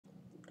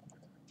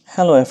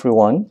Hello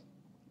everyone.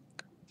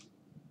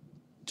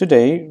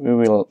 Today we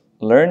will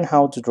learn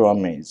how to draw a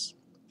maze.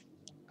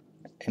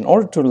 In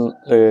order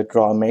to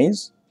draw a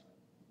maze,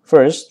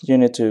 first you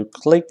need to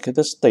click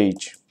the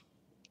stage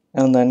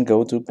and then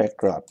go to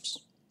backdrops.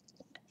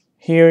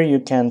 Here you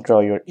can draw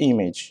your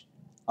image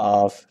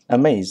of a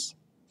maze.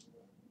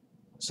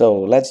 So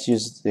let's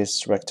use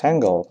this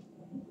rectangle.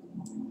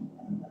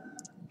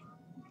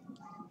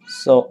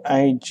 So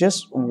I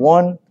just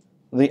want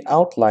the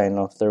outline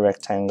of the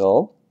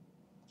rectangle,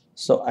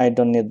 so I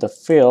don't need the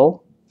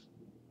fill.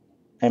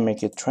 I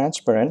make it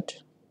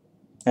transparent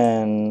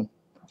and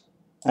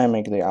I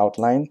make the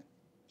outline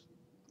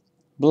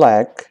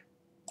black,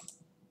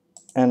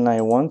 and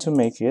I want to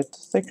make it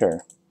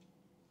thicker.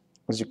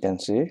 As you can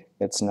see,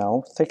 it's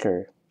now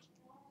thicker.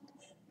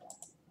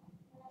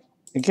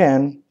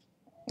 Again,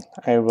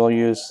 I will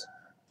use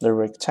the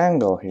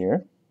rectangle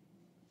here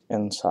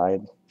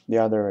inside the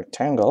other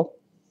rectangle,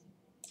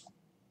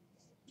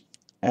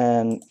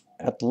 and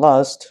at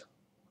last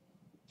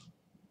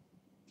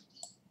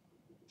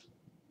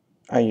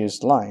I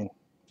use line.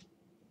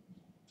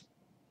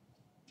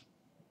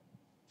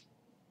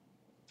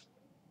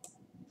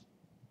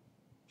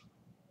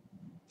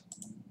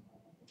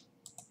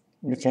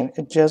 You can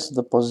adjust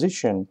the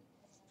position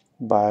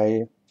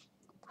by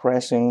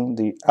pressing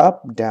the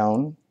up,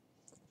 down,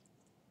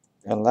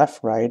 and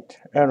left, right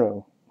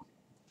arrow.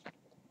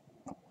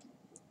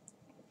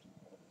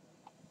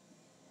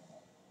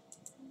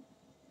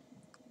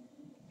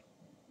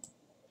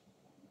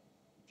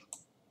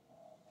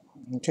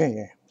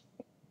 Okay.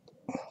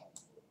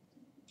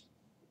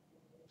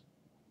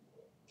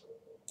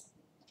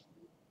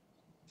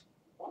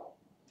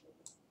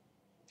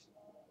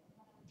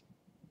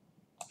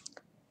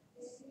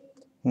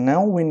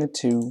 Now we need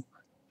to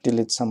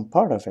delete some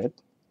part of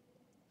it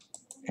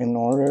in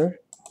order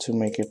to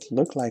make it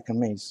look like a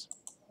maze.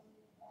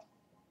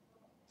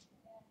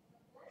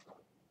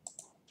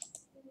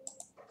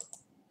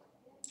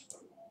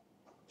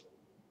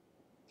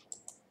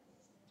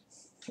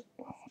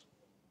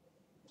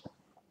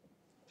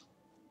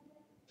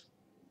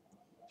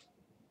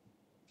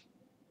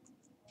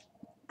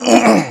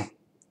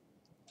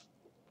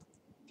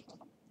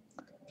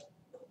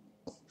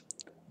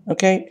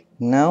 Okay,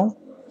 now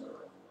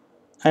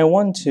I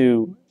want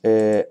to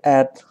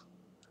add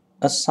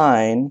a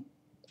sign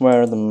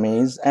where the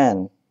maze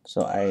ends.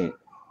 So I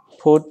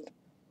put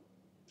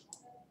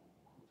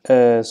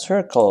a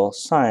circle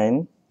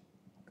sign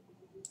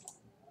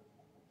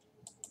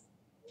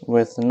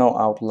with no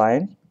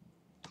outline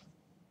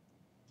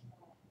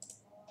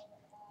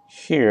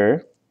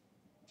here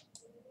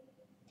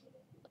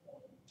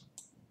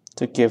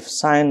to give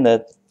sign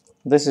that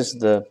this is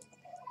the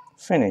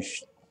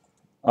finish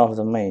of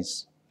the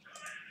maze.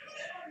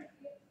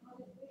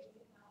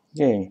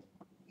 Okay,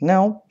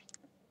 now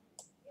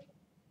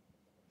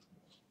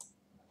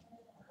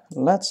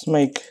let's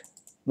make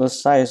the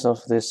size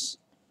of this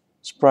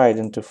sprite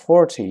into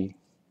 40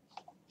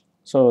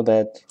 so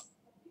that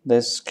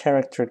this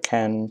character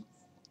can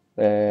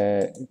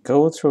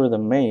go through the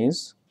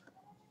maze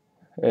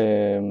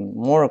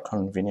more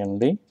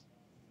conveniently.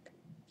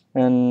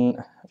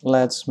 And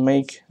let's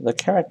make the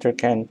character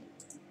can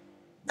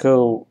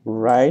go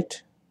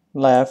right,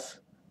 left,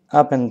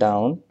 up and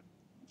down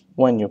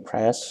when you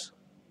press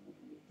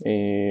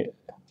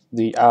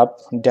the up,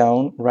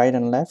 down, right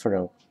and left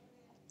arrow.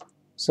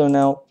 So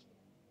now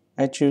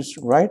I choose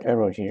right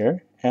arrow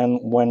here, and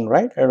when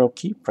right arrow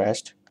key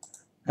pressed,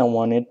 I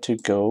want it to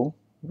go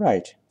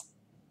right.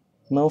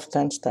 Move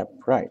 10 steps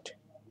right.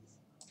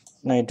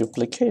 And I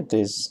duplicate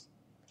this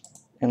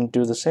and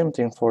do the same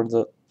thing for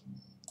the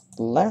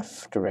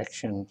left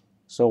direction.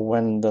 So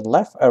when the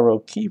left arrow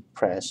key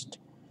pressed,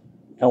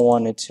 I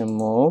want it to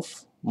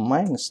move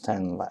minus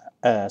 10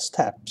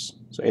 steps.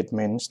 So it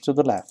means to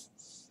the left.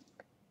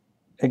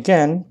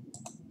 Again,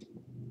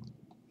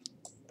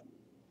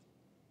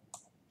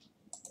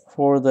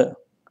 for the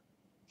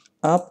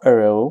up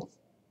arrow,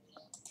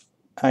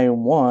 I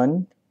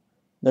want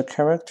the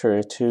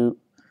character to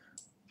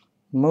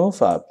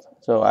move up.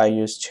 So I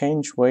use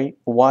change y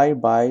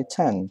by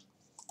 10.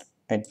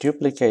 I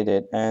duplicate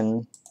it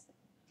and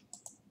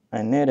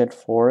I need it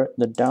for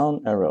the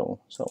down arrow.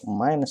 So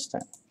minus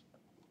 10.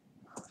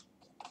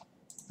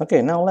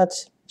 Okay, now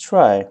let's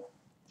try.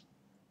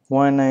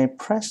 When I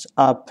press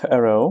up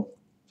arrow,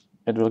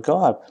 it will go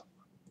up.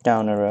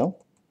 Down arrow,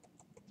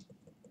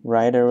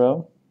 right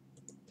arrow,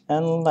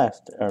 and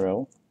left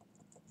arrow.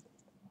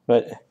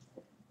 But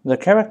the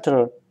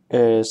character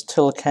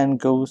still can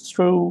go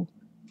through,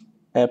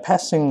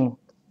 passing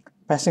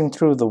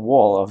through the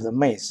wall of the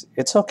maze.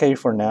 It's okay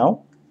for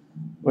now.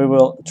 We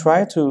will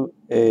try to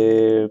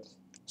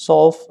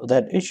solve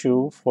that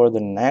issue for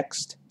the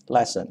next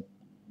lesson.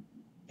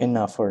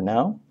 Enough for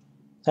now.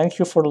 Thank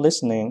you for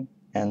listening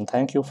and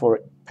thank you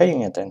for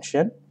paying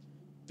attention.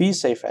 Be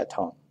safe at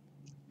home.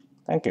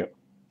 Thank you.